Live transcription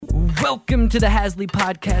Welcome to the Hasley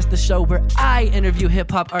Podcast, the show where I interview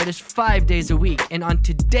hip-hop artists 5 days a week. And on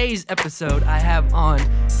today's episode, I have on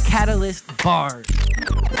CatalystBars.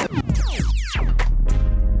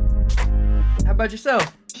 How about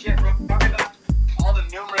yourself? Shit, bro. Sorry about all the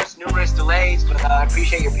numerous delays, but I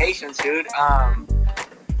appreciate your patience, dude. I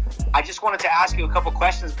just wanted to ask you a couple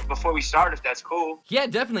questions before we start, if that's cool. Yeah,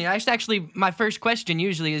 definitely. Actually, my first question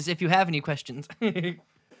usually is if you have any questions.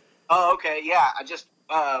 Oh, okay, yeah.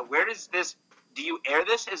 Where does this, do you air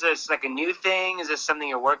this? Is this like a new thing? Is this something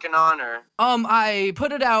you're working on, or? I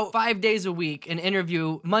put it out 5 days a week, an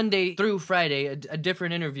interview, Monday through Friday, a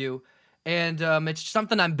different interview. And it's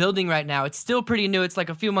something I'm building right now. It's still pretty new. It's like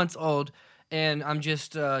a few months old. And I'm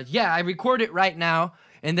just, I record it right now,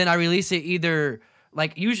 and then I release it either,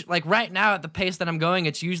 like right now at the pace that I'm going,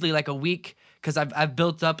 it's usually like a week, because I've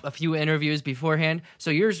built up a few interviews beforehand.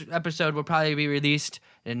 So your episode will probably be released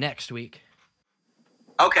next week.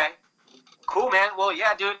 Okay. Cool, man. Well,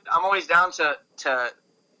 yeah, dude, I'm always down to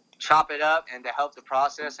chop it up and to help the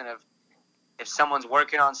process. And if someone's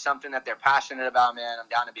working on something that they're passionate about, man, I'm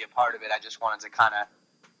down to be a part of it. I just wanted to kind of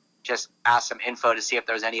just ask some info to see if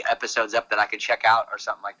there's any episodes up that I could check out or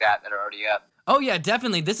something like that are already up. Oh, yeah,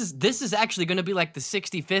 definitely. This is actually going to be like the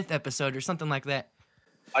 65th episode or something like that.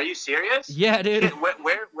 Are you serious? Yeah, dude.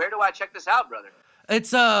 Where do I check this out, brother?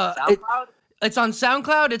 It's SoundCloud? It's on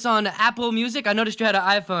SoundCloud. It's on Apple Music. I noticed you had an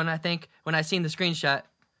iPhone, I think, when I seen the screenshot.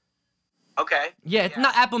 Okay. Yeah, it's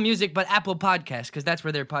not Apple Music, but Apple Podcast, because that's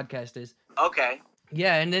where their podcast is. Okay.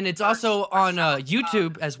 Yeah, and then it's also on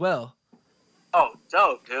YouTube as well. Oh,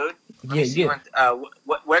 dope, dude. Let me see yeah.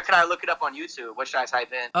 Where can I look it up on YouTube? What should I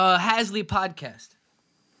type in? Hasley Podcast.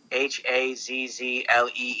 Hazzlee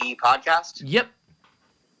podcast? Yep.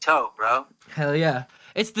 Dope, bro. Hell yeah.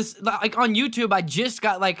 It's this, like, on YouTube, I just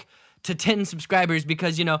got, like, to 10 subscribers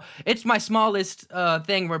because, you know, it's my smallest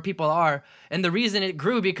thing where people are. And the reason it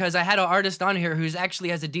grew because I had an artist on here who's actually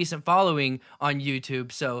has a decent following on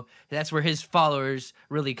YouTube. So that's where his followers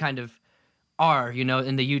really kind of are, you know,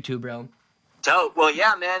 in the YouTube realm. Dope. Well,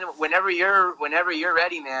 yeah, man. Whenever you're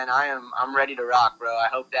ready, man, I'm ready to rock, bro. I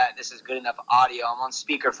hope that this is good enough audio. I'm on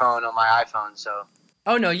speakerphone on my iPhone, so.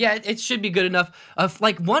 Oh, no, yeah, it should be good enough.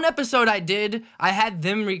 Like, one episode I had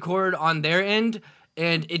them record on their end,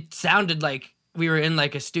 and it sounded like we were in,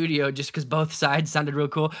 like, a studio just because both sides sounded real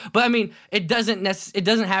cool. But, I mean, it doesn't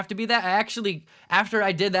have to be that. I actually, after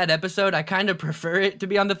I did that episode, I kind of prefer it to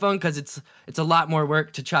be on the phone because it's a lot more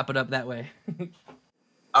work to chop it up that way.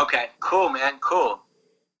 Okay, cool, man, cool.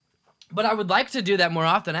 But I would like to do that more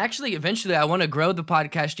often. Actually, eventually, I want to grow the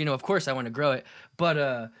podcast. You know, of course, I want to grow it.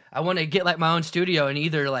 But I want to get, like, my own studio and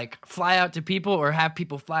either, like, fly out to people or have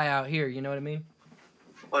people fly out here. You know what I mean?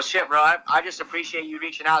 Well, shit, bro. I just appreciate you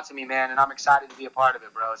reaching out to me, man, and I'm excited to be a part of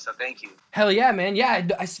it, bro. So thank you. Hell yeah, man. Yeah,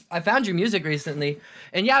 I found your music recently.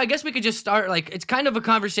 And, yeah, I guess we could just start, like, it's kind of a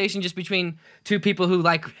conversation just between two people who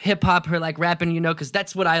like hip-hop or like rapping, you know, because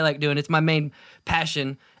that's what I like doing. It's my main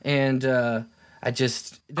passion. And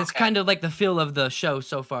that's kind of like the feel of the show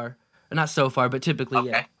so far. Not so far, but typically,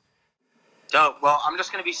 yeah. Dope. Well, I'm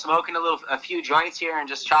just going to be smoking a few joints here and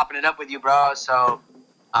just chopping it up with you, bro. So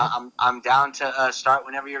I'm down to start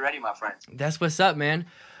whenever you're ready, my friend. That's what's up, man.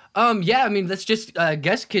 Yeah, I mean, let's just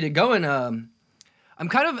get it going. I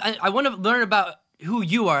want to learn about who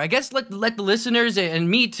you are. I guess let the listeners and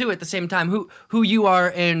me too at the same time who you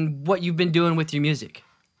are and what you've been doing with your music.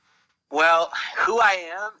 Well, who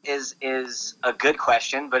I am is a good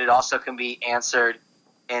question, but it also can be answered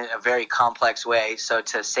in a very complex way. So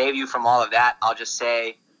to save you from all of that, I'll just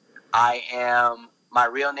say my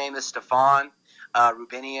real name is Stefan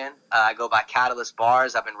Rubinian. I go by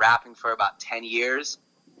CatalystBars. I've been rapping for about 10 years,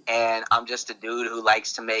 and I'm just a dude who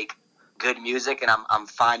likes to make good music, and I'm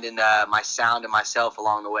finding my sound and myself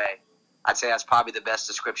along the way. I'd say that's probably the best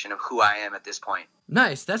description of who I am at this point.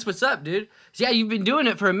 Nice. That's what's up, dude. So, yeah, you've been doing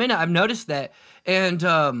it for a minute. I've noticed that. And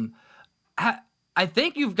I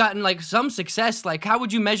think you've gotten, like, some success. Like, how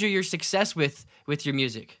would you measure your success with your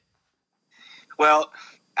music? Well,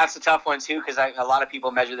 that's a tough one, too, because a lot of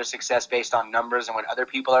people measure their success based on numbers and what other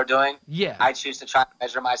people are doing. Yeah. I choose to try to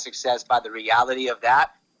measure my success by the reality of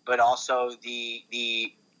that, but also the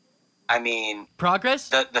progress?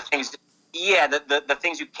 The things... Yeah, the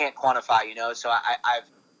things you can't quantify, you know. So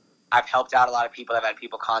I've helped out a lot of people. I've had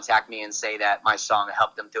people contact me and say that my song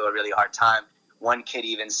helped them through a really hard time. One kid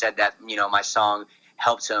even said that, you know, my song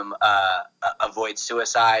helped him avoid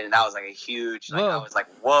suicide, and that was like a huge. Like, I was like,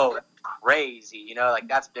 whoa, that's crazy, you know. Like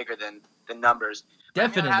that's bigger than the numbers.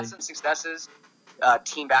 Definitely. But, I had some successes.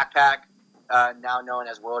 Team Backpack, now known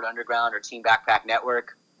as World Underground or Team Backpack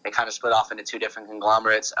Network. They kind of split off into two different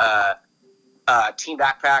conglomerates. Team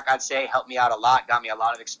Backpack, I'd say, helped me out a lot, got me a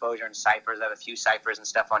lot of exposure in ciphers. I have a few ciphers and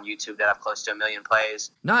stuff on YouTube that have close to 1 million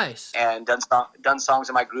plays. Nice. And done songs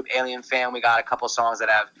in my group Alien Fan. We got a couple songs that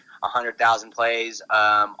have 100,000 plays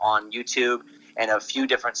on YouTube, and a few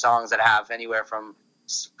different songs that have anywhere from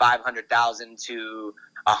 500,000 to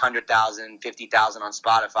 100,000, 50,000 on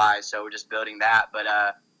Spotify. So we're just building that. But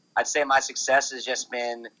I'd say my success has just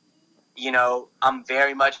been, I'm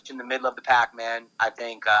very much in the middle of the pack, man. I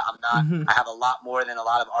think I'm not. I have a lot more than a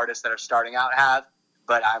lot of artists that are starting out have,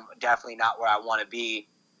 but I'm definitely not where I want to be.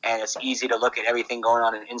 And it's easy to look at everything going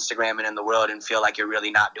on in Instagram and in the world and feel like you're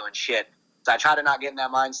really not doing shit. So I try to not get in that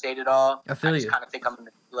mind state at all. I feel just kind of think I'm in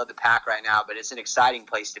the middle of the pack right now, but it's an exciting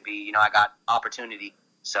place to be. I got opportunity.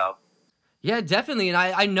 So yeah, definitely. And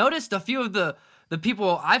I noticed a few of the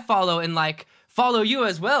people I follow and like follow you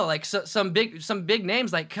as well. Like some big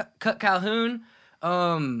names like Cut Calhoun.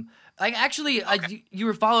 Like actually, okay. you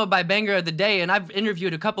were followed by Banger of the Day, and I've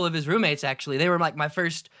interviewed a couple of his roommates. Actually, they were like my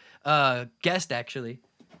first guest. Actually,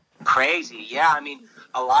 crazy. Yeah, I mean,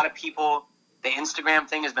 a lot of people. The Instagram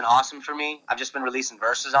thing has been awesome for me. I've just been releasing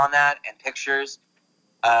verses on that and pictures.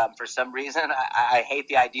 For some reason, I hate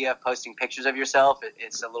the idea of posting pictures of yourself.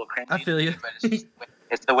 It's a little cringy. I feel you. But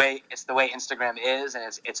it's the way Instagram is, and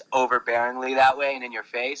it's overbearingly that way and in your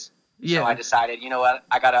face. Yeah. So I decided, you know what,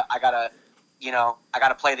 I gotta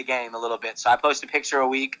play the game a little bit. So I post a picture a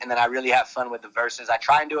week, and then I really have fun with the verses. I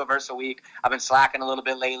try and do a verse a week. I've been slacking a little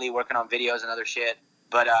bit lately, working on videos and other shit.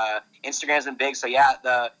 But Instagram's been big, so yeah.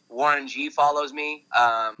 The Warren G follows me.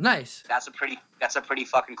 Nice. That's a pretty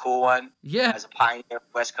fucking cool one. Yeah. As a pioneer of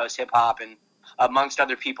West Coast hip hop, and amongst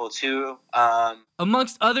other people too.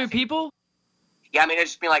 Amongst other people. Yeah, I mean, it's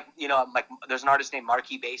just been like like there's an artist named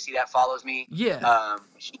Marquis Basie that follows me. Yeah.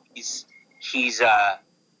 He's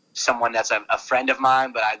someone that's a friend of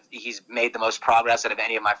mine, but he's made the most progress out of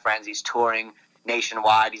any of my friends. He's touring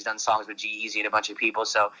nationwide. He's done songs with G-Eazy and a bunch of people.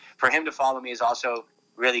 So for him to follow me is also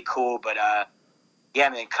really cool. But yeah,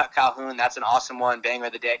 man, Cut Calhoun, that's an awesome one. Banger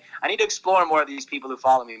of the Day. I need to explore more of these people who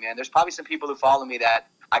follow me, man. There's probably some people who follow me that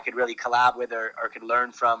I could really collab with or could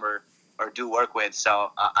learn from or do work with.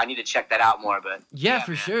 So I need to check that out more. But yeah,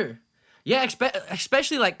 for sure. Yeah,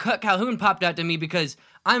 especially like Cut Calhoun popped out to me because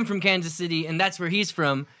I'm from Kansas City and that's where he's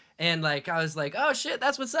from. And like I was like, oh shit,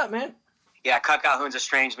 that's what's up, man. Yeah, Cut Calhoun's a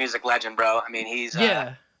strange music legend, bro. I mean, he's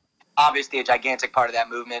obviously a gigantic part of that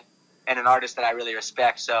movement and an artist that I really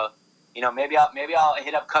respect. So, maybe I'll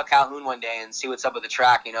hit up Cut Calhoun one day and see what's up with the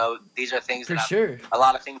track. These are things a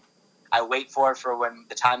lot of things I wait for when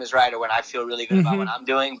the time is right or when I feel really good about what I'm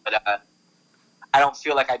doing. But I don't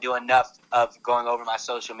feel like I do enough of going over my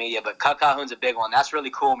social media. But Cut Calhoun's a big one. That's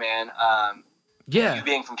really cool, man. Yeah. You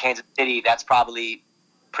being from Kansas City, that's probably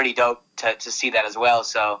pretty dope to see that as well.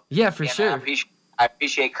 So yeah, for sure. Man, I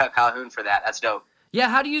appreciate Cut Calhoun for that. That's dope. Yeah,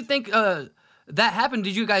 how do you think that happened?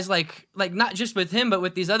 Did you guys like not just with him but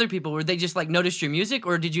with these other people? Were they just like noticed your music,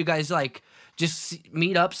 or did you guys like just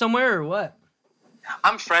meet up somewhere or what?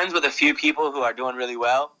 I'm friends with a few people who are doing really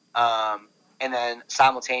well, and then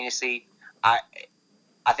simultaneously,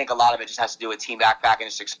 I think a lot of it just has to do with Team Backpack and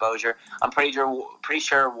its exposure. I'm pretty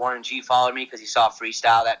sure Warren G followed me because he saw a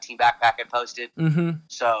freestyle that Team Backpack had posted. Mm-hmm.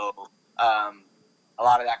 So a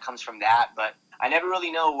lot of that comes from that. But I never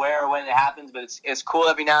really know where or when it happens. But it's cool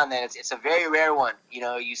every now and then. It's a very rare one.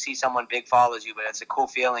 You see someone big follows you, but it's a cool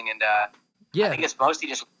feeling. And yeah, I think it's mostly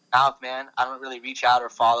just mouth, man. I don't really reach out or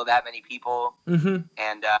follow that many people. Mm-hmm.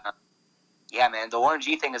 And yeah, man, the Warren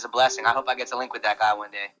G thing is a blessing. I hope I get to link with that guy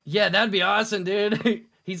one day. Yeah, that'd be awesome, dude.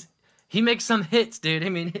 He makes some hits, dude. I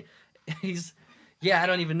mean, I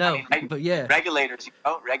don't even know, but yeah. Regulators,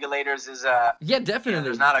 Regulators is yeah,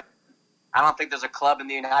 definitely. I don't think there's a club in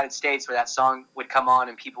the United States where that song would come on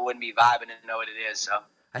and people wouldn't be vibing and know what it is. So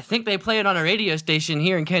I think they play it on a radio station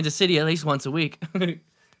here in Kansas City at least once a week.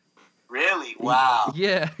 Really? Wow.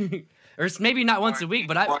 Yeah, or maybe not once a week,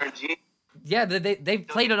 but yeah, they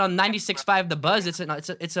played it on 96.5 The Buzz.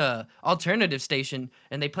 It's a alternative station,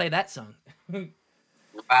 and they play that song.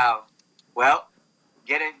 Wow. Well,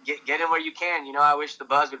 get in where you can. I wish The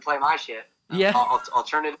Buzz would play my shit. Yeah.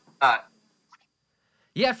 Alternative.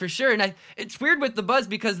 Yeah, for sure. And it's weird with The Buzz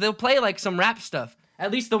because they'll play like some rap stuff.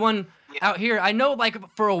 At least the one out here. I know, like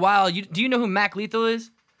for a while. Do you know who Mac Lethal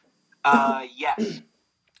is? Yes.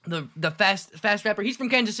 The fast rapper. He's from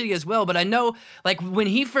Kansas City as well, but I know like when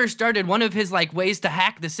he first started, one of his like ways to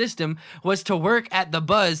hack the system was to work at The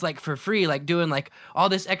Buzz like for free, like doing like all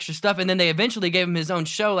this extra stuff, and then they eventually gave him his own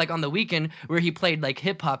show like on the weekend where he played like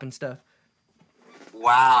hip hop and stuff.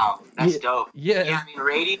 Wow, that's dope. Yeah. I mean,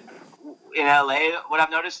 radio in LA, what I've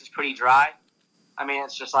noticed is pretty dry. I mean,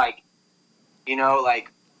 it's just like,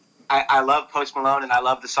 like I love Post Malone and I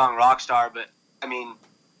love the song Rockstar, but I mean,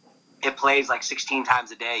 it plays like 16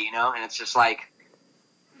 times a day, you know, and it's just like,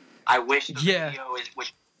 I wish the radio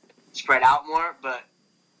would spread out more, but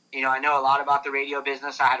you know, I know a lot about the radio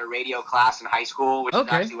business. I had a radio class in high school, which is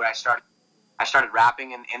actually where I started. I started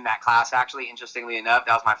rapping in that class, actually, interestingly enough.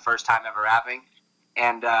 That was my first time ever rapping.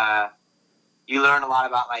 And you learn a lot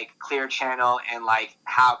about, like, Clear Channel and, like,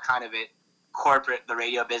 how kind of corporate the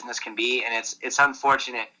radio business can be. And it's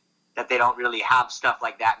unfortunate that they don't really have stuff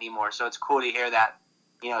like that anymore. So it's cool to hear that,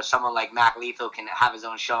 you know, someone like Mac Lethal can have his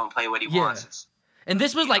own show and play what he wants. And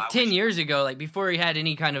this was like 10 years ago, like before he had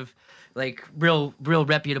any kind of like real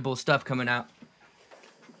reputable stuff coming out.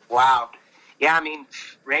 Wow. Yeah, I mean,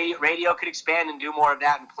 radio could expand and do more of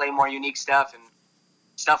that and play more unique stuff, and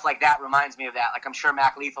stuff like that reminds me of that. Like, I'm sure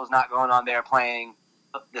Mac Lethal's not going on there playing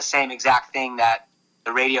the same exact thing that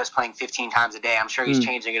the radio's playing 15 times a day. I'm sure he's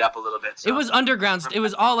changing it up a little bit. So. It was underground. It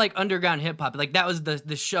was all like underground hip hop. Like, that was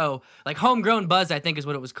the show. Like, Homegrown Buzz, I think, is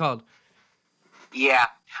what it was called. Yeah,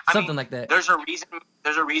 something like that. There's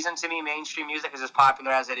a reason to me mainstream music is as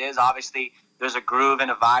popular as it is. Obviously, there's a groove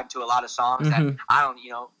and a vibe to a lot of songs that I don't.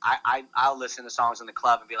 You know, I'll listen to songs in the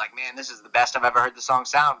club and be like, man, this is the best I've ever heard the song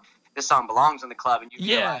sound. This song belongs in the club, and you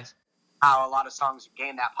realize how a lot of songs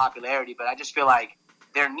gain that popularity. But I just feel like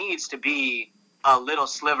there needs to be a little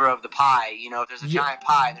sliver of the pie. You know, if there's a giant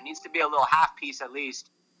pie, there needs to be a little half piece at least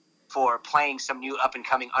for playing some new up and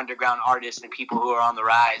coming underground artists and people who are on the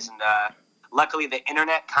rise. And luckily, the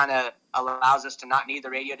internet kind of allows us to not need the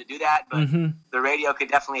radio to do that, but the radio could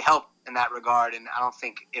definitely help in that regard, and I don't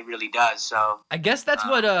think it really does. So I guess that's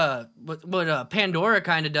what Pandora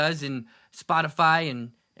kind of does, and Spotify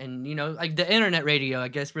and you know, like the internet radio, I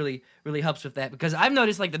guess really helps with that, because I've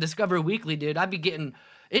noticed like the Discover Weekly, dude, I'd be getting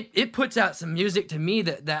it puts out some music to me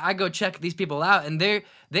that I go check these people out, and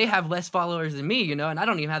they have less followers than me, you know, and I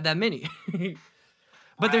don't even have that many,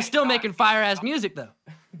 but they're still making fire ass music though.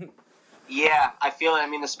 Yeah, I feel it. I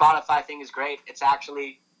mean, the Spotify thing is great. It's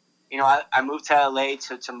actually, you know, I moved to LA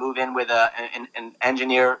to move in with an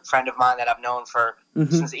engineer friend of mine that I've known for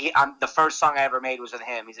since the first song I ever made was with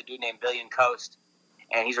him. He's a dude named Billion Coast,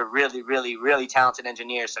 and he's a really, really, really talented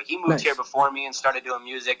engineer. So he moved here before me and started doing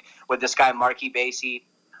music with this guy, Marky Basie.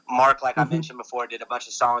 Mark, like I mentioned before, did a bunch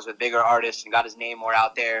of songs with bigger artists and got his name more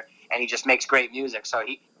out there, and he just makes great music. So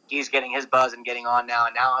he's getting his buzz and getting on now,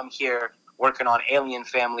 and now I'm here working on Alien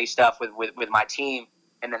Family stuff with my team.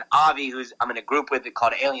 And then Avi, who's I'm in a group with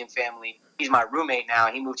called Alien Family, he's my roommate now.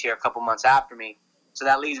 He moved here a couple months after me. So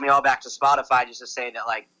that leads me all back to Spotify, just to say that,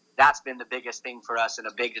 like, that's been the biggest thing for us and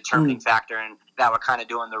a big determining factor, and that we're kind of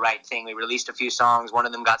doing the right thing. We released a few songs. One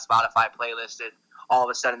of them got Spotify playlisted. All of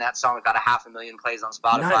a sudden, that song got 500,000 plays on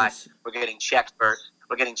Spotify. Nice. We're getting checks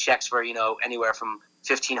for you know, anywhere from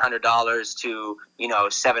 $1,500 to, you know,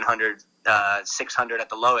 $700, $600 at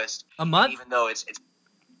the lowest. A month? Even though it's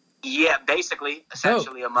basically,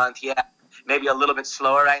 essentially a month. Yeah, maybe a little bit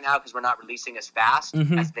slower right now because we're not releasing as fast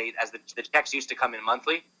as the checks used to come in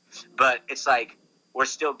monthly. But it's like we're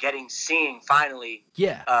still seeing finally.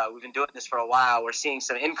 Yeah. We've been doing this for a while. We're seeing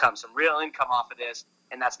some real income off of this,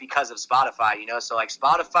 and that's because of Spotify. You know, so like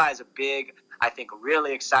Spotify is a big, I think,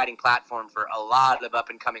 really exciting platform for a lot of up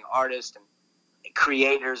and coming artists and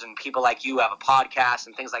creators and people like you who have a podcast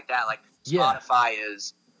and things like that. Like Spotify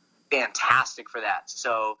is fantastic for that.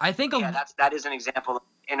 So I think that is an example of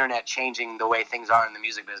internet changing the way things are in the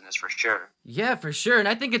music business for sure. Yeah, for sure. And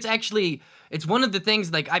I think it's one of the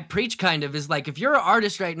things like I preach kind of is like, if you're an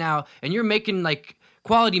artist right now and you're making like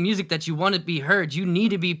quality music that you want to be heard, you need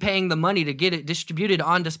to be paying the money to get it distributed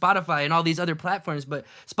onto Spotify and all these other platforms. But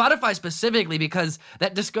Spotify specifically, because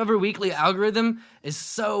that Discover Weekly algorithm is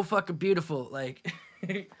so fucking beautiful. Like,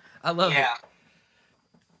 I love it.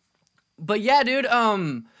 But yeah, dude.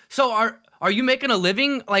 So are you making a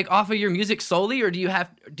living like off of your music solely, or do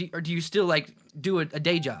you still like do a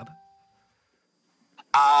day job?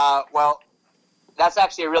 Well, that's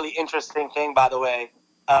actually a really interesting thing, by the way.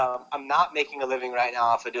 I'm not making a living right now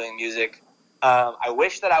off of doing music. I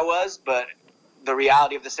wish that I was, but the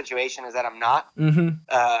reality of the situation is that I'm not. And,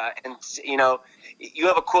 you know, you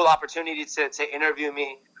have a cool opportunity to interview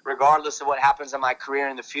me regardless of what happens in my career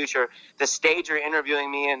in the future. The stage you're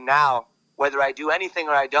interviewing me in now, whether I do anything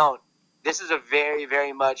or I don't, this is a very,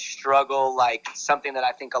 very much struggle, like something that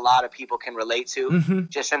I think a lot of people can relate to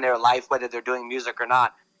just in their life, whether they're doing music or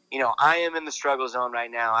not. You know, I am in the struggle zone right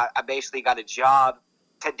now. I basically got a job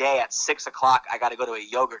today at 6 o'clock. I got to go to a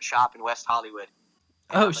yogurt shop in West Hollywood.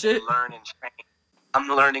 Oh, shit. I'm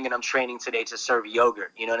learning and I'm training today to serve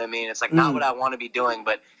yogurt. You know what I mean? It's like not what I want to be doing,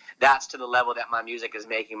 but that's to the level that my music is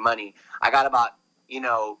making money. I got about, you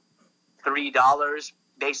know, $3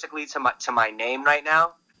 basically to my name right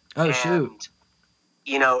now. Oh, shoot. And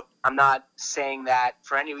you know, I'm not saying that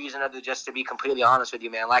for any reason other than just to be completely honest with you,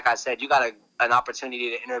 man. Like I said, you got an opportunity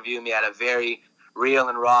to interview me at a very real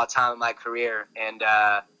and raw time in my career, and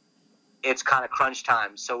it's kind of crunch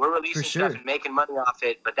time. So we're For releasing stuff sure. and making money off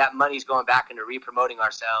it, but that money's going back into re-promoting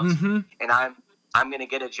ourselves. Mm-hmm. And I'm going to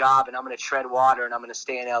get a job, and I'm going to tread water, and I'm going to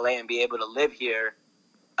stay in LA and be able to live here.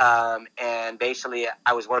 And basically,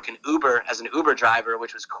 I was working Uber as an Uber driver,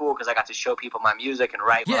 which was cool because I got to show people my music and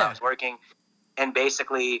write while I Yeah. was working. And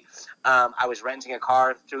basically, I was renting a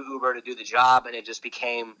car through Uber to do the job, and it just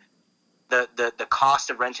became the cost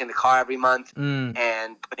of renting the car every month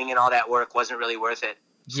and putting in all that work wasn't really worth it.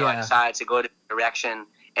 So I decided to go a different direction.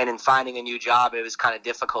 And in finding a new job, it was kind of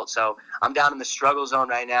difficult. So I'm down in the struggle zone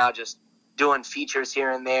right now, just doing features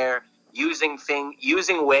here and there, using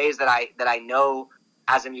ways that I know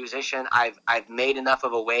as a musician I've made enough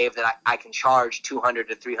of a wave that I can charge $200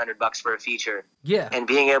 to $300 for a feature. Yeah. And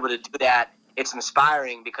being able to do that, it's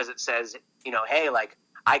inspiring because it says, you know, hey, like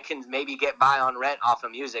I can maybe get by on rent off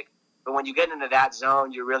of music. But when you get into that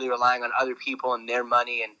zone, you're really relying on other people and their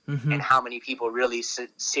money and how many people really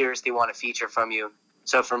seriously want a feature from you.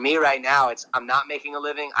 So for me right now, I'm not making a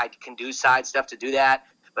living. I can do side stuff to do that.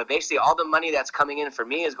 But basically all the money that's coming in for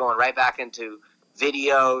me is going right back into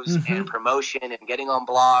videos and promotion and getting on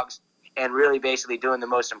blogs and really basically doing the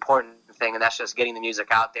most important thing, and that's just getting the music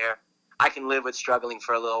out there. I can live with struggling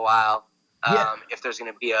for a little while if there's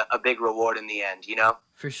going to be a big reward in the end, you know?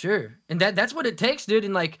 For sure. And that's what it takes, dude.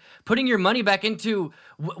 And like putting your money back into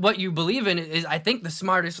what you believe in is, I think, the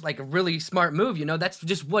smartest, like a really smart move, you know? That's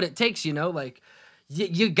just what it takes, you know? Like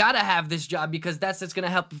you gotta have this job because that's going to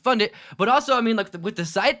help fund it. But also, I mean, like with the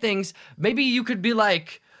side things, maybe you could be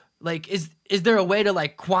like is there a way to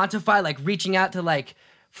like quantify, like reaching out to like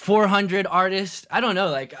 400 artists? I don't know.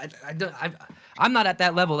 Like I'm not at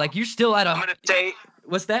that level. Like you're still at a. I'm gonna say.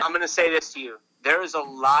 What's that? I'm gonna say this to you. There is a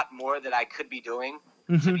lot more that I could be doing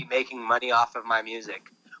to be making money off of my music.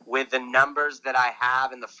 With the numbers that I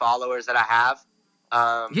have and the followers that I have,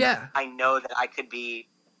 I know that I could be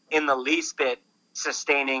in the least bit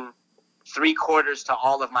sustaining 3/4 to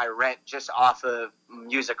all of my rent just off of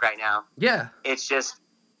music right now. Yeah. It's just,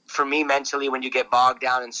 for me mentally, when you get bogged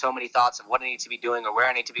down in so many thoughts of what I need to be doing or where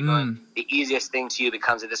I need to be going, the easiest thing to you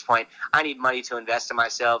becomes at this point, I need money to invest in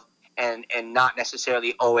myself, and not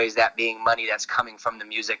necessarily always that being money that's coming from the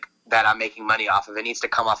music that I'm making money off of. It needs to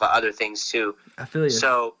come off of other things too. I feel you.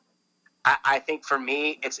 So I think for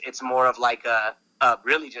me, it's more of like a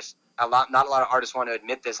really just not a lot of artists want to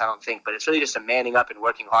admit this, I don't think, but it's really just a manning up and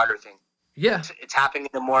working harder thing. Yeah. It's tapping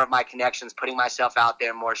into more of my connections, putting myself out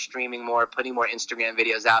there more, streaming more, putting more Instagram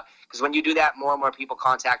videos out. Because when you do that, more and more people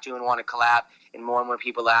contact you and want to collab, and more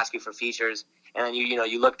people ask you for features. And then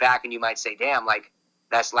you look back and you might say, damn, like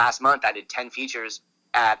that's last month I did 10 features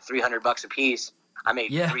at $300 a piece. I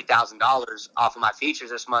made $3,000 off of my features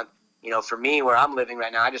this month. You know, for me, where I'm living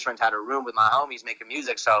right now, I just rent out a room with my homies making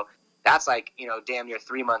music. So that's like, you know, damn near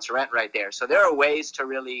 3 months rent right there. So there are ways to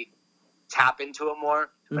really tap into it more.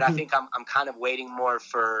 But I think I'm kind of waiting more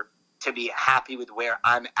to be happy with where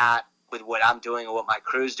I'm at with what I'm doing and what my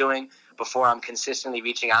crew's doing before I'm consistently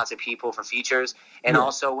reaching out to people for features. And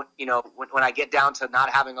also, you know, when I get down to not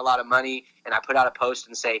having a lot of money and I put out a post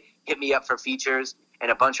and say, hit me up for features, and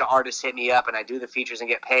a bunch of artists hit me up and I do the features and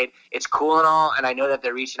get paid, it's cool and all. And I know that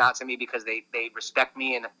they're reaching out to me because they respect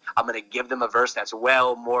me, and I'm going to give them a verse that's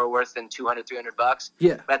well more worth than $200, $300.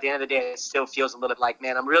 Yeah. But at the end of the day, it still feels a little bit like,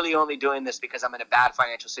 man, I'm really only doing this because I'm in a bad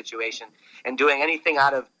financial situation, and doing anything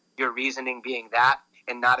out of your reasoning being that,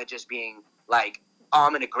 and not it just being like, oh,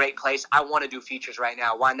 I'm in a great place, I want to do features right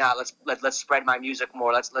now. Why not? Let's spread my music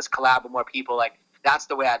more. Let's collab with more people. Like, that's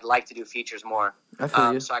the way I'd like to do features more. I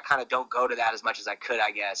feel you. So I kind of don't go to that as much as I could,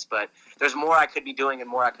 I guess. But there's more I could be doing and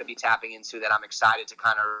more I could be tapping into that I'm excited to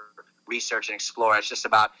kind of research and explore. It's just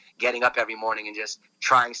about getting up every morning and just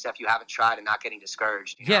trying stuff you haven't tried and not getting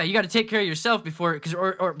discouraged. You know? Yeah, you got to take care of yourself before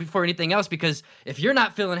anything else, because if you're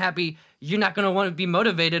not feeling happy, you're not going to want to be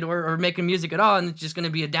motivated or making music at all, and it's just going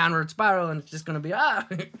to be a downward spiral, and it's just going to be Yeah,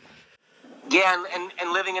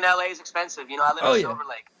 and living in LA is expensive. You know, I live in Silver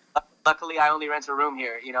Lake. Luckily, I only rent a room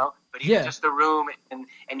here, you know. But even just the room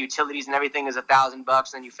and utilities and everything is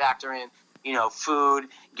 $1,000. Then you factor in, you know, food,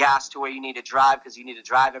 gas to where you need to drive because you need to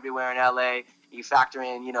drive everywhere in LA. You factor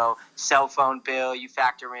in, you know, cell phone bill. You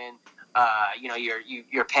factor in, you know,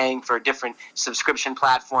 you're paying for different subscription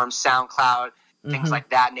platforms, SoundCloud, things like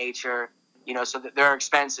that nature. You know, so there are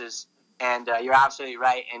expenses, and you're absolutely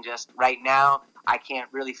right. And just right now, I can't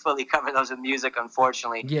really fully cover those with music,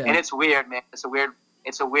 unfortunately. Yeah. And it's weird, man. It's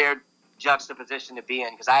a weird juxtaposition to be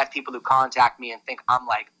in, because I have people who contact me and think I'm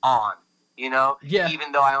like on, Yeah.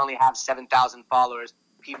 even though I only have 7,000 followers.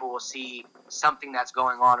 People will see something that's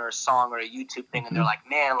going on, or a song or a YouTube thing, and they're like,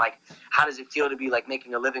 man, like, how does it feel to be like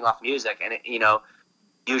making a living off music? And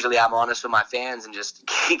usually I'm honest with my fans and just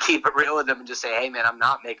keep it real with them and just say, hey man, I'm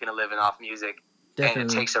not making a living off music. Definitely.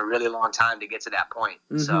 And it takes a really long time to get to that point.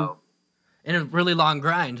 So, and a really long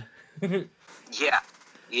grind. yeah.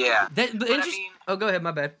 Oh, go ahead,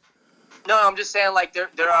 my bad. No, I'm just saying, like,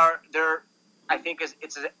 I think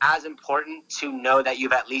it's as important to know that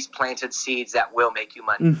you've at least planted seeds that will make you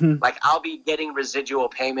money. Like, I'll be getting residual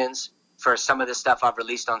payments for some of the stuff I've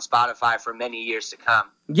released on Spotify for many years to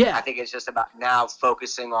come. Yeah. I think it's just about now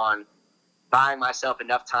focusing on buying myself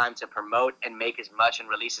enough time to promote and make as much and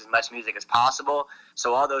release as much music as possible,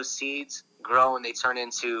 so all those seeds grow and they turn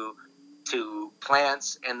into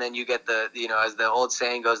plants, and then you get the, as the old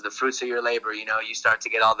saying goes, the fruits of your labor. You start to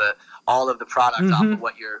get all of the product off of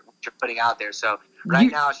what you're putting out there. So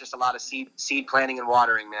now it's just a lot of seed planting and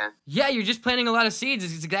watering, man. Yeah, you're just planting a lot of seeds.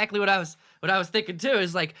 Is exactly what I was thinking too.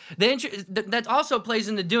 Is like that also plays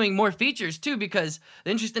into doing more features too, because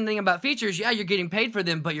the interesting thing about features, yeah, you're getting paid for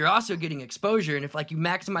them, but you're also getting exposure. And if like you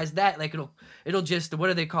maximize that, like it'll just, what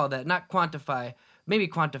do they call that? Not quantify, maybe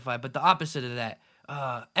quantify, but the opposite of that.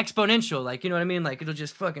 Exponential, like, you know what I mean? Like, it'll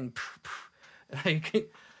just fucking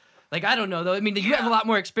like, I don't know though. I mean, you have a lot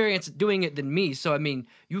more experience doing it than me, so I mean,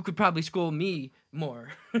 you could probably school me more.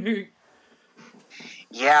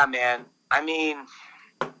 Yeah, man. I mean,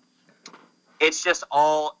 it's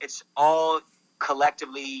all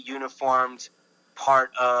collectively uniformed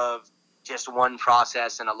part of just one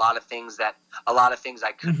process, and a lot of things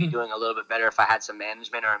I could be doing a little bit better if I had some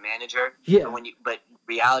management or a manager. Yeah. But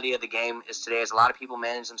reality of the game is today is a lot of people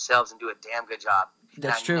manage themselves and do a damn good job.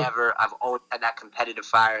 That's true. I've always had that competitive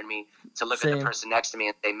fire in me to look at the person next to me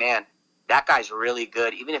and say, man, that guy's really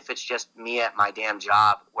good, even if it's just me at my damn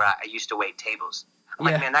job where I used to wait tables. I'm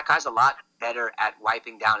like, man, that guy's a lot better at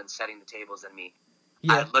wiping down and setting the tables than me.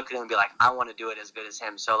 Yeah. I look at him and be like, I want to do it as good as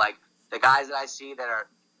him. So, like, the guys that I see that are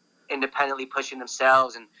independently pushing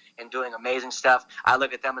themselves and doing amazing stuff, I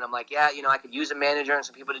look at them and I'm like, yeah, I could use a manager and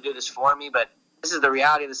some people to do this for me, but this is the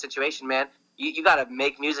reality of the situation, man. You got to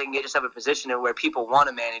make music and get yourself a position where people want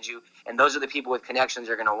to manage you, and those are the people with connections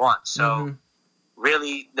you're going to want. So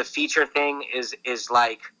really the feature thing is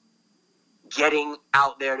like getting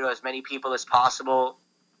out there to as many people as possible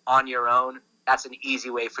on your own. That's an easy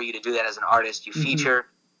way for you to do that as an artist. You feature,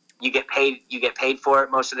 you get paid for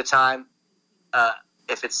it most of the time.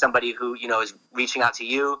 If it's somebody who, is reaching out to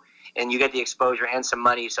you, and you get the exposure and some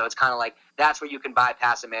money. So it's kind of like, that's where you can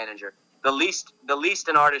bypass a manager. The least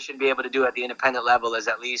an artist should be able to do at the independent level is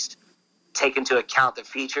at least take into account the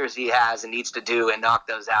features he has and needs to do and knock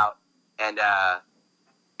those out. And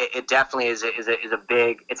it definitely is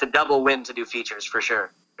it's a double win to do features for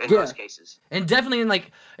sure in most cases. And definitely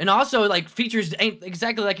and also features ain't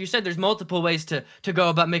exactly like you said. There's multiple ways to go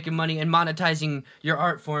about making money and monetizing your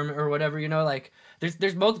art form or whatever.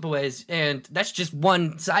 There's multiple ways, and that's just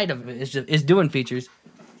one side of it. Is doing features.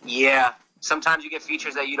 Yeah. Sometimes you get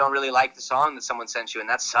features that you don't really like the song that someone sent you, and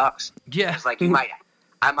that sucks. Yeah. It's like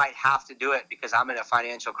I might have to do it because I'm in a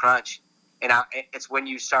financial crunch. And it's when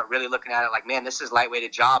you start really looking at it like, man, this is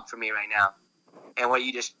lightweighted job for me right now. And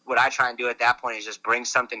what I try and do at that point is just bring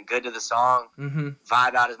something good to the song,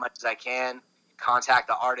 vibe out as much as I can, contact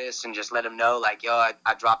the artist and just let them know, like, yo,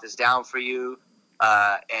 I dropped this down for you,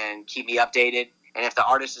 and keep me updated. And if the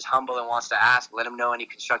artist is humble and wants to ask, let them know any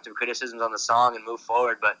constructive criticisms on the song and move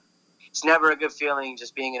forward. But it's never a good feeling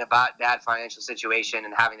just being in a bad financial situation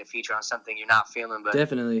and having to feature on something you're not feeling. But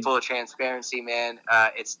definitely, full of transparency, man.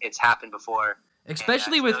 It's happened before.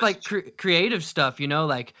 Especially with creative stuff,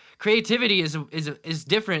 creativity is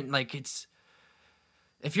different. Like, it's,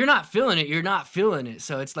 if you're not feeling it, you're not feeling it.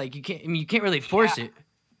 So it's like you can't really force it.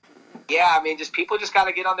 Yeah, I mean, people just got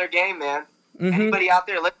to get on their game, man. Anybody out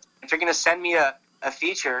there, if you're gonna send me a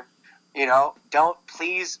feature,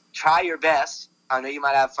 please try your best. I know you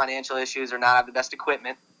might have financial issues or not have the best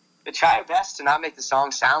equipment, but try your best to not make the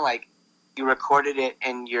song sound like you recorded it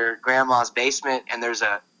in your grandma's basement and there's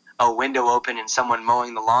a window open and someone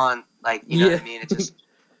mowing the lawn. Like, you know what I mean? It's just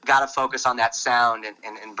got to focus on that sound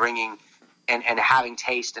and bringing and having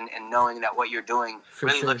taste and knowing that what you're doing,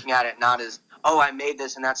 looking at it not as, oh, I made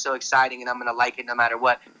this and that's so exciting and I'm going to like it no matter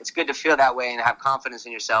what. It's good to feel that way and have confidence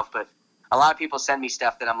in yourself. But a lot of people send me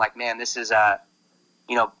stuff that I'm like, man, this is,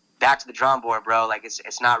 back to the drum board, bro. Like,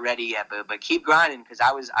 it's not ready yet, but keep grinding, because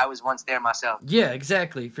I was once there myself. Yeah,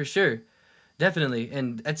 exactly, for sure, definitely,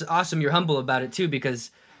 and that's awesome. You're humble about it too,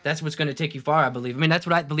 because that's what's going to take you far, I believe. I mean, that's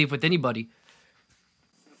what I believe with anybody.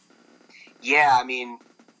 Yeah, I mean,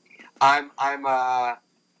 I'm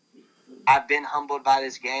I've been humbled by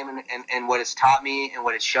this game and what it's taught me and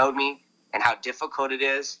what it showed me and how difficult it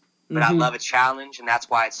is. But I Mm-hmm. love a challenge, and that's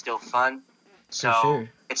why it's still fun. For So sure.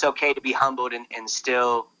 it's okay to be humbled and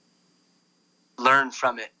still learn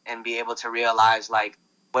from it and be able to realize like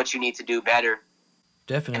what you need to do better, and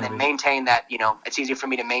then Definitely. maintain that. It's easier for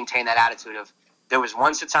me to maintain that attitude of there was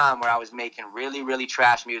once a time where I was making really, really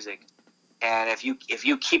trash music, and if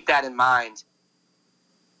you keep that in mind,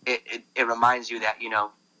 it reminds you that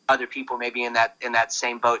other people may be in that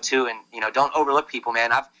same boat too, and don't overlook people,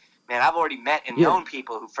 man. I've already met and Yeah. known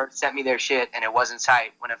people who first sent me their shit and it wasn't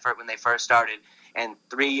tight when they first started, and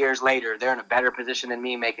 3 years later they're in a better position than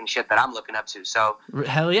me making shit that I'm looking up to. So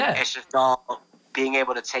Hell yeah. it's just all being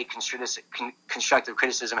able to take constructive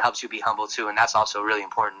criticism helps you be humble too, and that's also really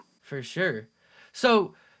important. For sure.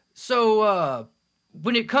 So, so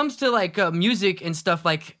when it comes to like music and stuff,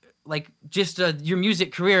 like just your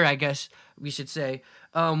music career, I guess we should say.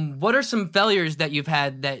 What are some failures that you've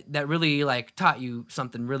had that really like taught you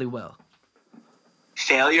something really well?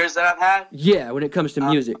 Failures that I've had, Yeah, when it comes to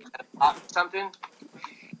music. something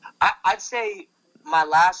I'd say my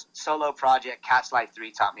last solo project, Cat's Life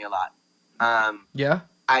 3, taught me a lot. Yeah.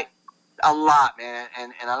 I a lot, man,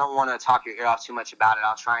 and I don't want to talk your ear off too much about it.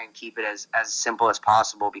 I'll try and keep it as simple as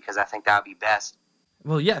possible because I think that would be best.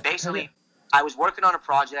 Well, yeah. Hell yeah. Basically, I was working on a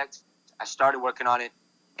project. I started working on it.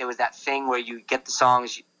 It was that thing where you get the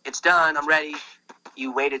songs, it's done, I'm ready.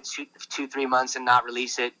 You waited 3 months and not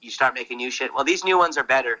release it. You start making new shit. Well, these new ones are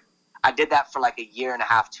better. I did that for like a year and a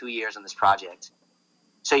half, 2 years on this project.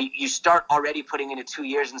 So you start already putting into 2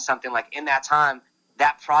 years in something. Like in that time,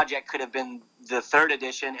 that project could have been the third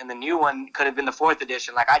edition and the new one could have been the fourth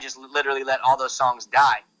edition. Like I just literally let all those songs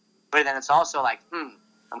die. But then it's also like,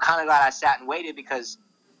 I'm kind of glad I sat and waited, because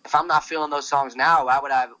if I'm not feeling those songs now, why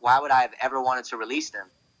would I have ever wanted to release them?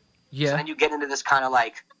 So Yeah. then you get into this kind of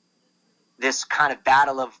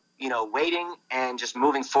battle of waiting and just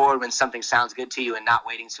moving forward when something sounds good to you and not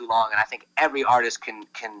waiting too long. And I think every artist can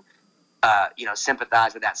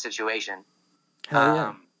sympathize with that situation. Hell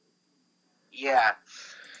yeah. Yeah.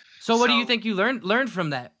 So what do you So think you learned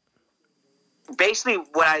from that? basically,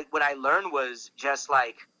 what I learned was just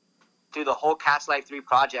like through the whole Cat's Life 3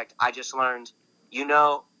 project, I just learned,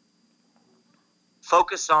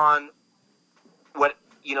 focus on what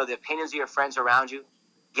the opinions of your friends around you.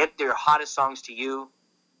 Get their hottest songs to you,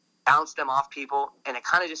 bounce them off people, and it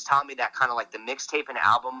kind of just taught me that kind of like the mixtape and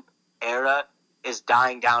album era is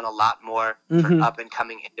dying down a lot more for Mm-hmm. up and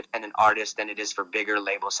coming independent artists than it is for bigger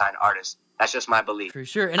label signed artists. That's just my belief. For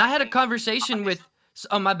sure. And I I had a think conversation with.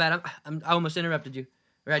 Oh my bad. I almost interrupted you,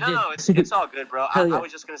 or I no, did. no, it's all good, bro. I, Hell I yeah.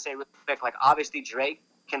 was just gonna say really quick, like obviously Drake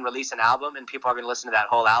can release an album and people are gonna listen to that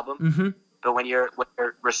whole album. Mm-hmm. But when you're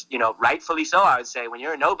rightfully so, I would say, when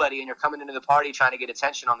you're a nobody and you're coming into the party trying to get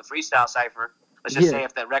attention on the freestyle cipher, let's just Yeah. say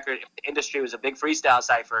if the industry was a big freestyle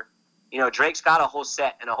cipher, Drake's got a whole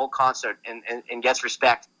set and a whole concert and gets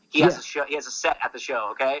respect. He has Yeah. a show. He has a set at the show.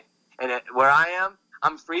 Okay, and where I am,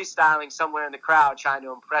 I'm freestyling somewhere in the crowd trying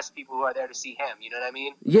to impress people who are there to see him. You know what I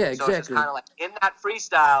mean? Yeah. So it's just Exactly. kind of like in that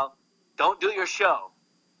freestyle, don't do your show.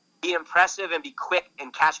 Be impressive and be quick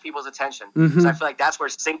and catch people's attention. So I Mm-hmm. feel like that's where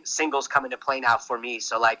singles come into play now for me.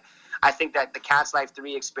 So like, I think that the Cat's Life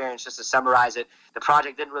 3 experience, just to summarize it, the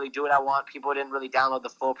project didn't really do what I want. People didn't really download the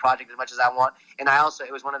full project as much as I want. And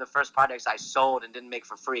it was one of the first projects I sold and didn't make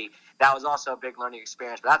for free. That was also a big learning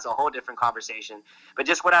experience, but that's a whole different conversation. But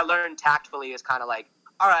just what I learned tactfully is kind of like,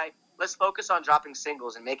 all right, let's focus on dropping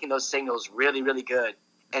singles and making those singles really, really good,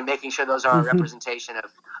 and making sure those are a Mm-hmm. representation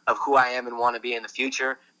of who I am and want to be in the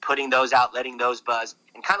future, putting those out, letting those buzz,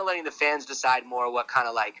 and kind of letting the fans decide more what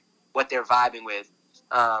they're vibing with.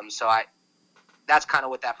 That's kind of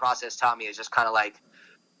what that process taught me, is just kind of like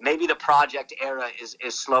maybe the project era is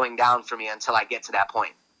slowing down for me until I get to that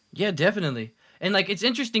point. Yeah, definitely. And like it's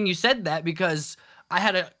interesting you said that, because I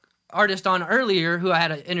had a artist on earlier who I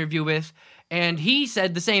had an interview with, and he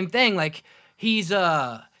said the same thing. Like he's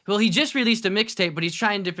well, he just released a mixtape, but he's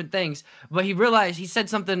trying different things. But he realized, he said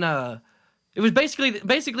something it was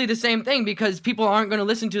basically the same thing, because people aren't going to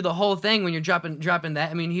listen to the whole thing when you're dropping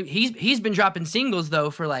that. I mean, he's been dropping singles though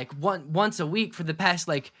for like once a week for the past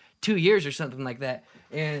like 2 years or something like that,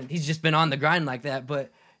 and he's just been on the grind like that.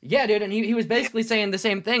 But yeah, dude, and he was basically saying the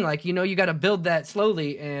same thing, like you got to build that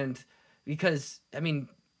slowly, and because I mean,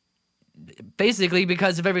 basically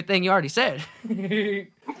because of everything you already said.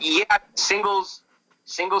 Yeah, singles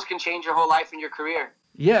can change your whole life and your career.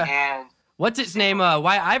 Yeah. And What's its name? singles,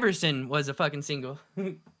 Why Iverson was a fucking single.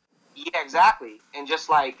 yeah, exactly. And just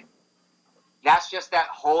like that's just that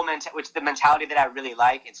whole which the mentality that I really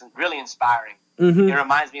like. It's really inspiring. Mm-hmm. It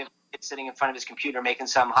reminds me of sitting in front of his computer making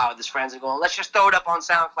somehow with his friends and going, let's just throw it up on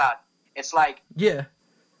SoundCloud. It's like, Yeah.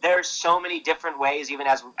 there's so many different ways, even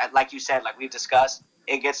as, like you said, like we've discussed,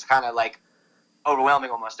 it gets kind of like overwhelming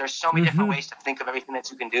almost. There's so many different ways to think of everything that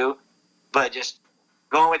you can do, but just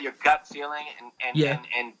going with your gut feeling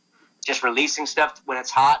and just releasing stuff when it's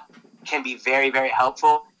hot can be very, very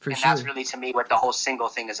helpful. That's really, to me, what the whole single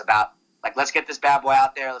thing is about. Like, let's get this bad boy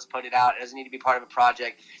out there. Let's put it out. It doesn't need to be part of a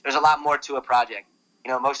project. There's a lot more to a project.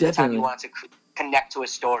 You know, most of the time you want it to connect to a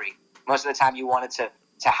story. Most of the time you want it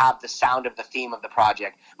to have the sound of the theme of the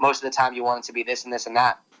project. Most of the time you want it to be this and this and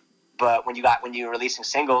that. But when you're releasing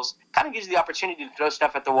singles, it kind of gives you the opportunity to throw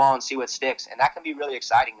stuff at the wall and see what sticks. And that can be really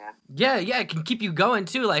exciting, man. Yeah, it can keep you going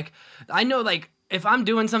too. Like, I know, like, if I'm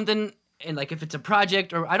doing something and like if it's a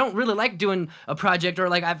project, or I don't really like doing a project, or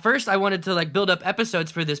like at first I wanted to like build up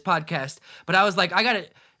episodes for this podcast, but I was like, I gotta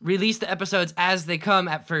release the episodes as they come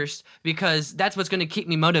at first, because that's what's gonna keep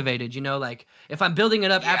me motivated, you know? Like, if I'm building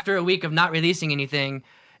it up after a week of not releasing anything,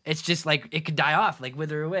 it's just like it could die off, like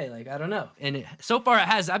wither away, like I don't know. And so far it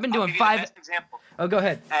has. I've been doing 5. The best example. Oh, go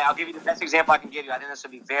ahead. Hey, I'll give you the best example I can give you. I think this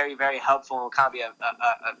will be very, very helpful and kind of be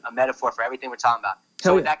a metaphor for everything we're talking about.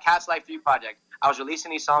 So with that Cat's Life 3 project, I was releasing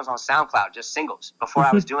these songs on SoundCloud, just singles, before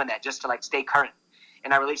I was doing that, just to like stay current.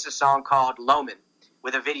 And I released a song called Loman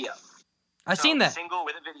with a video. I seen that. Single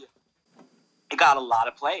with a video. It got a lot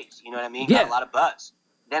of plays, you know what I mean? Yeah. Got a lot of buzz.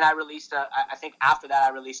 Then I released, I think after that I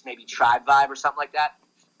released maybe Tribe Vibe or something like that.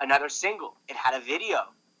 Another single. It had a video.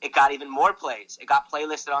 It got even more plays. It got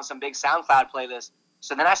playlisted on some big SoundCloud playlists.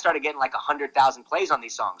 So then I started getting like 100,000 plays on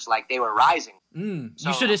these songs. Like, they were rising. So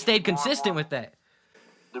you should have stayed consistent with that.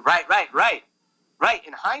 Right.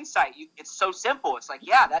 In hindsight, it's so simple. It's like,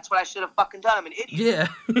 yeah, that's what I should have fucking done. I'm an idiot. Yeah.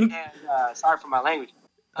 And sorry for my language.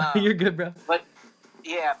 You're good, bro. But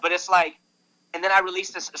it's like, and then I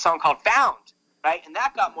released this song called Found, right? And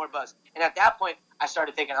that got more buzz. And at that point, I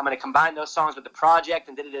started thinking I'm going to combine those songs with the project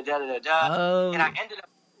and da-da-da-da-da-da. Oh. And I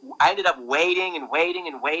ended up waiting,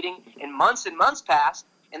 and months passed.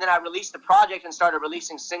 And then I released the project and started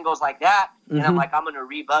releasing singles like that. And I'm like, I'm going to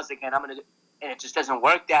re-buzz again. And it just doesn't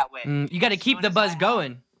work that way. You got to keep the buzz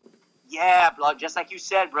going. Yeah, bro. Just like you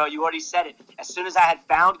said, bro. You already said it. As soon as I had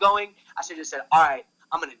Found going, I should have said, all right,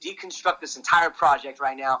 I'm going to deconstruct this entire project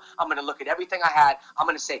right now. I'm going to look at everything I had. I'm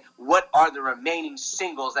going to say, what are the remaining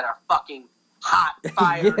singles that are fucking hot,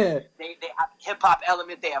 fire? Yeah. They have a hip-hop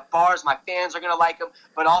element. They have bars. My fans are going to like them.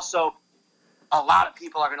 But also, a lot of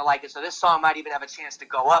people are going to like it. So this song might even have a chance to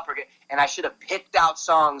go up. And I should have picked out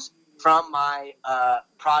songs from my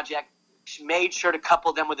project, made sure to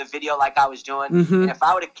couple them with a video like I was doing. And if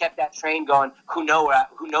I would have kept that train going, who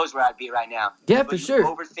knows where I'd be right now. Yeah, but for sure.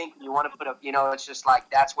 Overthink, you want to put up, it's just like,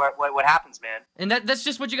 that's what happens, man. And that's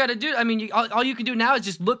just what you got to do. I mean, all you can do now is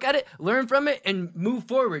just look at it, learn from it, and move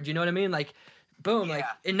forward. You know what I mean? Like, boom. Yeah. Like,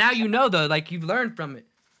 and now you know, though, like, you've learned from it.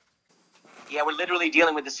 Yeah, we're literally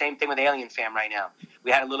dealing with the same thing with Alien Fam right now.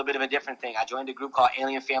 We had a little bit of a different thing. I joined a group called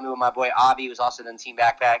Alien Family with my boy Avi, who's also in Team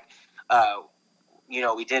Backpack.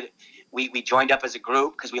 We joined up as a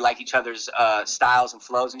group because we like each other's styles and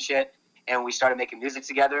flows and shit, and we started making music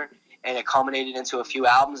together, and it culminated into a few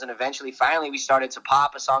albums, and eventually, finally, we started to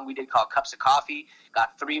pop. A song we did called Cups of Coffee,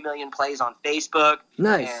 got 3 million plays on Facebook.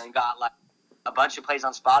 Nice. And got like a bunch of plays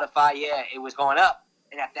on Spotify. Yeah, it was going up,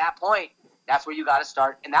 and at that point, that's where you got to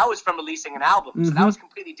start. And that was from releasing an album. So that was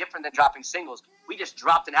completely different than dropping singles. We just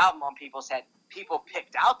dropped an album on people's head. People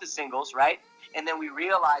picked out the singles, right? And then we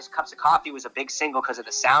realized Cups of Coffee was a big single because of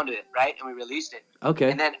the sound of it, right? And we released it. Okay.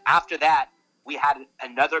 And then after that, we had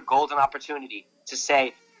another golden opportunity to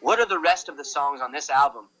say, what are the rest of the songs on this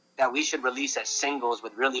album that we should release as singles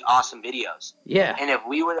with really awesome videos? Yeah. And if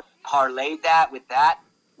we would have parlayed that with that,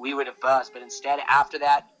 we would have buzzed. But instead, after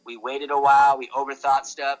that, we waited a while, we overthought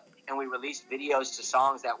stuff, and we released videos to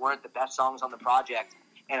songs that weren't the best songs on the project,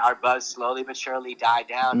 and our buzz slowly but surely died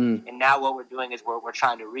down. And now what we're doing is we're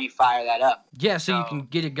trying to refire that up. Yeah, so you can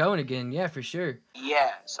get it going again. Yeah, for sure.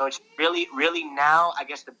 Yeah, so it's really now, I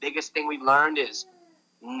guess the biggest thing we've learned is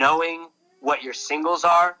knowing what your singles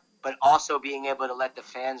are, but also being able to let the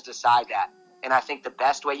fans decide that. And I think the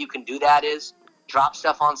best way you can do that is drop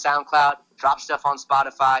stuff on SoundCloud, drop stuff on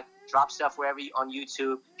Spotify, drop stuff wherever on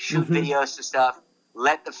YouTube, shoot videos to stuff.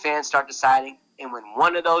 Let the fans start deciding, and when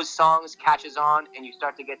one of those songs catches on and you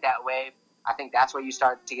start to get that wave, I think that's where you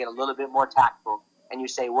start to get a little bit more tactful, and you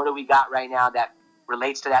say, what do we got right now that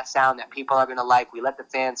relates to that sound that people are going to like? We let the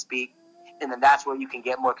fans speak, and then that's where you can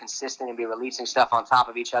get more consistent and be releasing stuff on top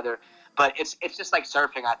of each other. But it's just like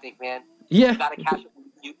surfing, I think, man. Yeah. You got to catch it when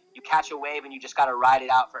you you catch a wave and you just got to ride it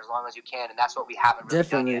out for as long as you can, and that's what we haven't really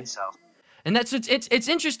done yet. So, and it's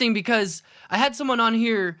interesting because I had someone on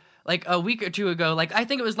here like a week or two ago, like I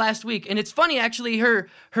think it was last week, and it's funny actually. Her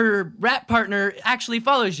rap partner actually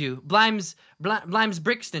follows you, Blimes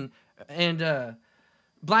Brixton, and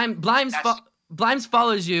Blimes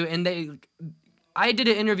follows you, and I did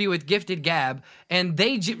an interview with Gifted Gab, and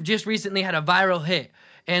they just recently had a viral hit.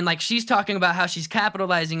 And, like, she's talking about how she's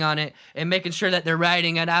capitalizing on it and making sure that they're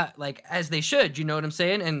writing it out, like, as they should. You know what I'm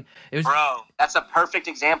saying? And it was... Bro, that's a perfect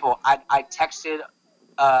example. I texted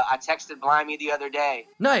Blimey the other day.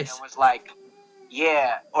 Nice. And was like,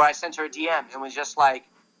 yeah. Or I sent her a DM and was just like,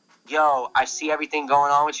 yo, I see everything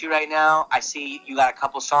going on with you right now. I see you got a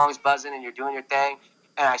couple songs buzzing and you're doing your thing.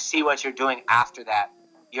 And I see what you're doing after that.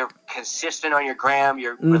 You're consistent on your gram.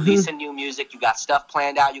 You're releasing new music. You got stuff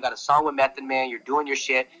planned out. You got a song with Method Man. You're doing your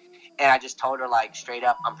shit. And I just told her, like, straight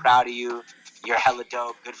up, I'm proud of you. You're hella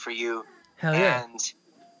dope. Good for you. Hell yeah. And,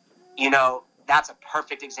 you know, that's a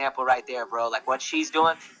perfect example right there, bro. Like, what she's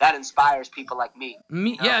doing, that inspires people like me.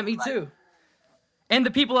 Me too. And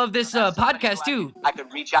the people of this podcast, too. I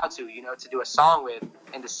could reach out to, you know, to do a song with.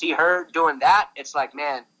 And to see her doing that, it's like,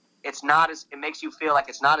 man, it makes you feel like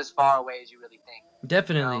it's not as far away as you really think.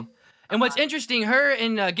 Definitely. You know? And what's interesting, her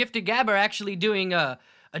and Gifted Gab are actually doing a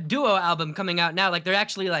duo album coming out now. Like, they're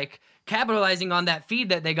actually, like, capitalizing on that feed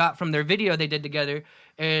that they got from their video they did together.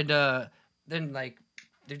 And then, like,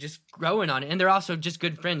 they're just growing on it. And they're also just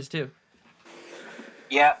good friends, too.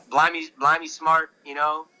 Yeah, Blimey's smart, you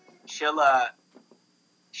know. She'll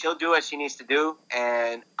do what she needs to do.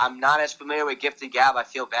 And I'm not as familiar with Gifted Gab. I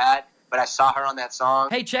feel bad. But I saw her on that song.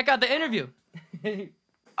 Hey, check out the interview.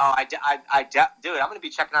 Oh, dude, I'm gonna be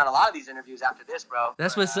checking out a lot of these interviews after this, bro.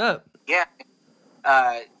 That's what's up. Yeah,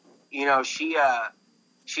 you know, she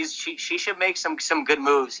should make some good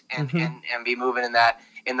moves and be moving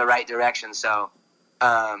in the right direction. So,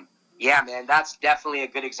 yeah, man, that's definitely a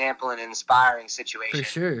good example and an inspiring situation. For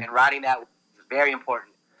sure. And writing that is very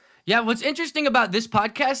important. Yeah, what's interesting about this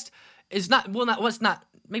podcast is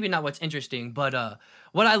maybe not what's interesting, but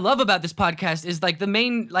what I love about this podcast is, like, the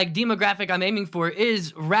main, like, demographic I'm aiming for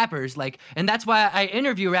is rappers, like, and that's why I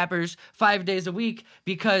interview rappers 5 days a week,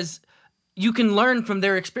 because you can learn from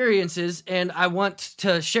their experiences, and I want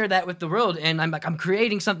to share that with the world, and I'm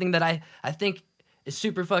creating something that I think is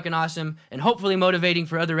super fucking awesome, and hopefully motivating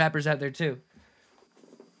for other rappers out there too.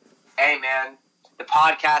 Hey, man, the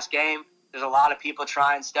podcast game, there's a lot of people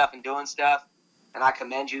trying stuff and doing stuff, and I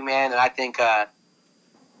commend you, man, and I think,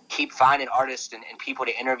 keep finding artists and people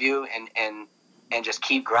to interview and just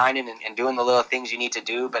keep grinding and doing the little things you need to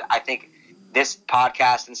do. But I think this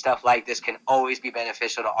podcast and stuff like this can always be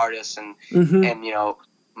beneficial to artists. And you know,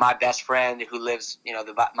 my best friend who lives, you know,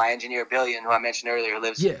 my engineer Billion, who I mentioned earlier, who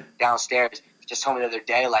lives downstairs, just told me the other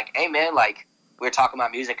day, like, hey, man, like, we were talking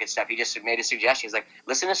about music and stuff. He just made a suggestion. He's like,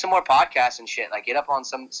 listen to some more podcasts and shit. Like, get up on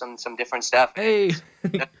some different stuff. Hey.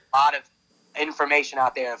 There's a lot of information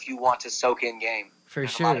out there if you want to soak in game. For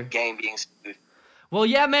There's sure. a lot of game being spewed. Well,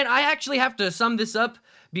 yeah, man, I actually have to sum this up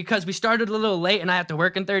because we started a little late and I have to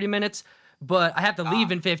work in 30 minutes, but I have to leave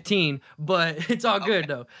in 15, but it's all good,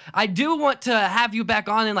 though. I do want to have you back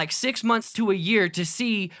on in like 6 months to a year to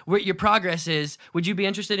see what your progress is. Would you be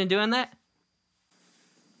interested in doing that?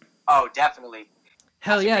 Oh, definitely.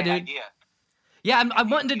 Hell yeah, dude. Idea. Yeah, I'm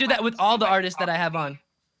wanting to do that with all the artists that I have on.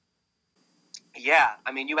 Yeah,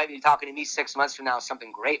 I mean, you might be talking to me 6 months from now,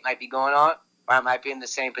 something great might be going on. Or I might be in the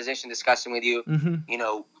same position discussing with you, you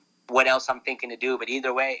know, what else I'm thinking to do. But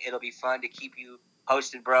either way, it'll be fun to keep you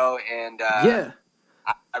posted, bro. And I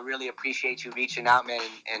really appreciate you reaching out, man,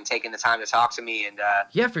 and taking the time to talk to me. And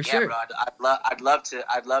sure, bro, I'd love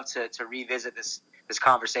to revisit this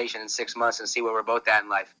conversation in 6 months and see where we're both at in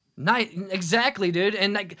life. Nice, exactly, dude.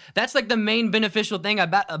 And like that's like the main beneficial thing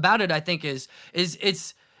about it. I think is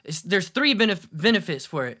there's three benefits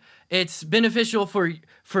for it. It's beneficial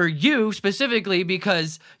for you specifically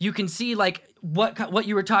because you can see like what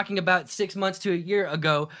you were talking about 6 months to a year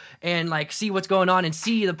ago and like see what's going on and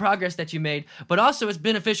see the progress that you made. But also it's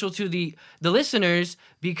beneficial to the listeners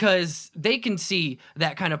because they can see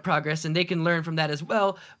that kind of progress and they can learn from that as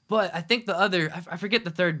well. But I think the other, I forget the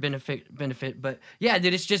third benefit, but yeah,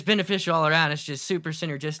 dude, it's just beneficial all around. It's just super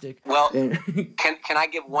synergistic. Well, can I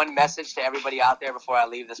give one message to everybody out there before I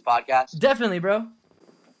leave this podcast? Definitely, bro.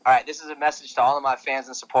 All right, this is a message to all of my fans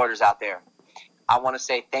and supporters out there. I want to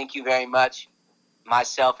say thank you very much.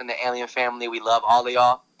 Myself and the Alien family, we love all of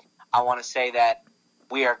y'all. I want to say that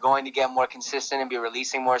we are going to get more consistent and be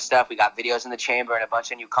releasing more stuff. We got videos in the chamber and a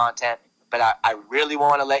bunch of new content. But I really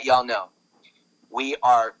want to let y'all know, we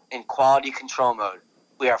are in quality control mode.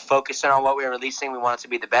 We are focusing on what we are releasing. We want it to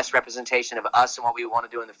be the best representation of us and what we want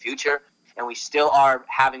to do in the future. And we still are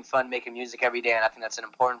having fun making music every day, and I think that's an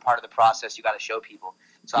important part of the process you got to show people.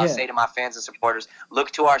 So I'll say to my fans and supporters,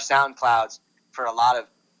 look to our SoundClouds for a lot of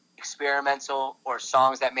experimental or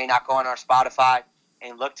songs that may not go on our Spotify,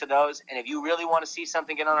 and look to those. And if you really want to see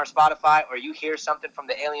something get on our Spotify, or you hear something from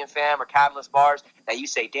the Alien Fam or CatalystBars that you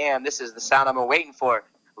say, damn, this is the sound I've been waiting for,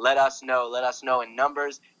 let us know. Let us know in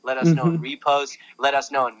numbers. Let us know in reposts. Let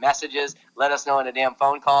us know in messages. Let us know in a damn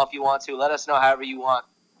phone call if you want to. Let us know however you want.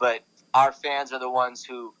 But our fans are the ones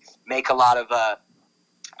who make a lot of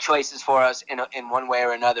choices for us in one way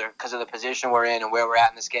or another because of the position we're in and where we're at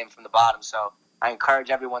in this game from the bottom. So I encourage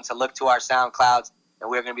everyone to look to our SoundClouds, and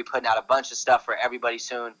we're going to be putting out a bunch of stuff for everybody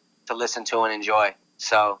soon to listen to and enjoy.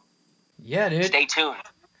 So yeah, dude, stay tuned.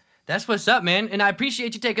 That's what's up, man. And I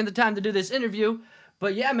appreciate you taking the time to do this interview.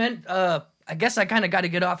 But yeah, man, I guess I kind of got to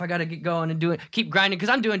get off. I got to get going and keep grinding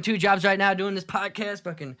because I'm doing 2 jobs right now, doing this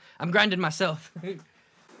podcast. I'm grinding myself.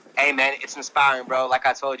 Hey, man, it's inspiring, bro. Like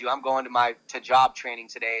I told you, I'm going to job training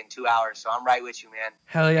today in 2 hours, so I'm right with you, man.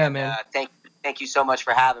 Hell yeah, man. Thank you so much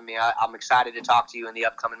for having me. I'm excited to talk to you in the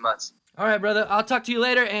upcoming months. All right, brother. I'll talk to you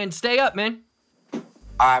later, and stay up, man.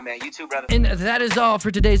 All right, man. You too, brother. And that is all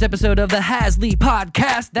for today's episode of the Hasley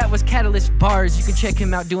Podcast. That was CatalystBars. You can check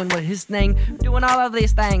him out doing his thing, doing all of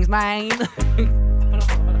these things, man.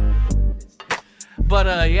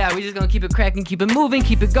 But yeah, we just gonna keep it cracking, keep it moving,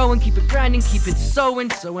 keep it going, keep it grinding, keep it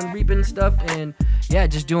sowing, reaping stuff, and yeah,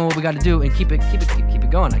 just doing what we gotta do and keep it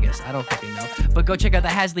going, I guess. I don't fucking know. But go check out the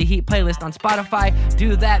Hasley Heat playlist on Spotify.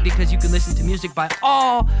 Do that because you can listen to music by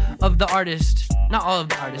all of the artists. Not all of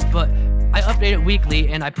the artists, but I update it weekly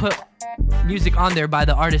and I put music on there by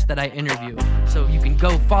the artists that I interview. So you can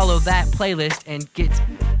go follow that playlist and get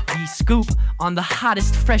the scoop on the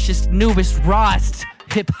hottest, freshest, newest, rawest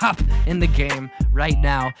hip-hop in the game right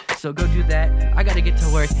now. So go do that. I gotta get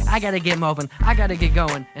to work. I gotta get moving. I gotta get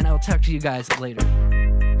going. And I will talk to you guys later.